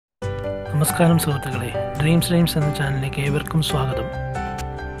നമസ്കാരം സുഹൃത്തുക്കളെ, ഡ്രീംസ് എന്ന ചാനലിലേക്ക് ഏവർക്കും സ്വാഗതം.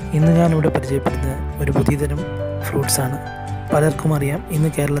 ഇന്ന് ഞാനിവിടെ പരിചയപ്പെടുന്ന ഒരു പുതിയതരം ഫ്രൂട്ട്സാണ്. പലർക്കും അറിയാം, ഇന്ന്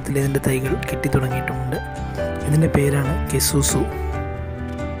കേരളത്തിൽ ഇതിൻ്റെ തൈകൾ കിട്ടിത്തുടങ്ങിയിട്ടുമുണ്ട്. ഇതിൻ്റെ പേരാണ് കെസൂസു.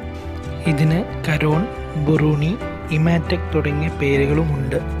 ഇതിന് കരോൺ, ബുറൂണി, ഇമാറ്റക് തുടങ്ങിയ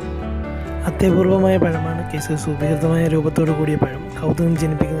പേരുകളുമുണ്ട്. അത്യപൂർവമായ പഴമാണ് കെസുസു. വികൃതമായ രൂപത്തോടു കൂടിയ പഴം. കൗതുകം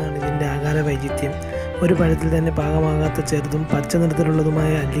ജനിപ്പിക്കുന്നതാണ് ഇതിൻ്റെ ആകാര വൈചിത്ര്യം. ഒരു പഴത്തിൽ തന്നെ പാകമാകാത്ത ചെറുതും പച്ച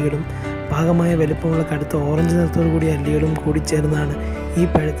നിറത്തിലുള്ളതുമായ അല്ലികളും പാകമായ വലുപ്പമുള്ള കടുത്ത ഓറഞ്ച് നിറത്തോടു കൂടിയ അല്ലികളും കൂടിച്ചേർന്നാണ് ഈ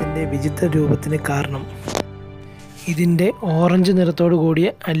പഴത്തിൻ്റെ വിചിത്ര രൂപത്തിന് കാരണം. ഇതിൻ്റെ ഓറഞ്ച് നിറത്തോടു കൂടിയ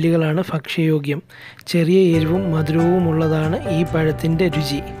അല്ലികളാണ് ഭക്ഷ്യയോഗ്യം. ചെറിയ എരിവും മധുരവും ഉള്ളതാണ് ഈ പഴത്തിൻ്റെ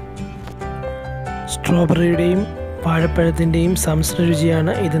രുചി. സ്ട്രോബെറിയുടെയും വാഴപ്പഴത്തിൻ്റെയും സമ്മിശ്ര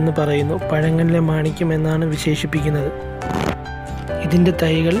രുചിയാണ് ഇതെന്ന് പറയുന്നു. പഴങ്ങളിലെ മാണിക്യം എന്നാണ് വിശേഷിപ്പിക്കുന്നത്. ഇതിൻ്റെ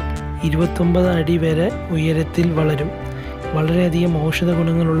തൈകൾ 29 അടി വരെ ഉയരത്തിൽ വളരും. വളരെയധികം ഔഷധ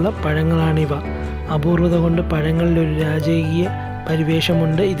ഗുണങ്ങളുള്ള പഴങ്ങളാണിവ. അപൂർവത കൊണ്ട് പഴങ്ങളിൽ ഒരു രാജകീയ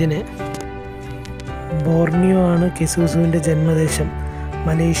പരിവേഷമുണ്ട് ഇതിന്. ബോർണിയോ ആണ് കെസുസുവിൻ്റെ ജന്മദേശം.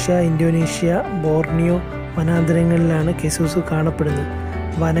 മലേഷ്യ, ഇന്തോനേഷ്യ, ബോർണിയോ വനാന്തരങ്ങളിലാണ് കെസുസു കാണപ്പെടുന്നത്.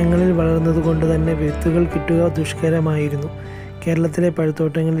 വനങ്ങളിൽ വളർന്നതുകൊണ്ട് തന്നെ വിത്തുകൾ കിട്ടുക ദുഷ്കരമായിരുന്നു. കേരളത്തിലെ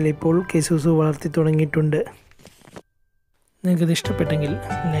പഴത്തോട്ടങ്ങളിൽ ഇപ്പോൾ കെസുസു വളർത്തി തുടങ്ങിയിട്ടുണ്ട്. നിങ്ങൾക്കിത് ഇഷ്ടപ്പെട്ടെങ്കിൽ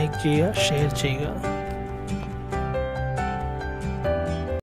ലൈക്ക് ചെയ്യുക, ഷെയർ ചെയ്യുക.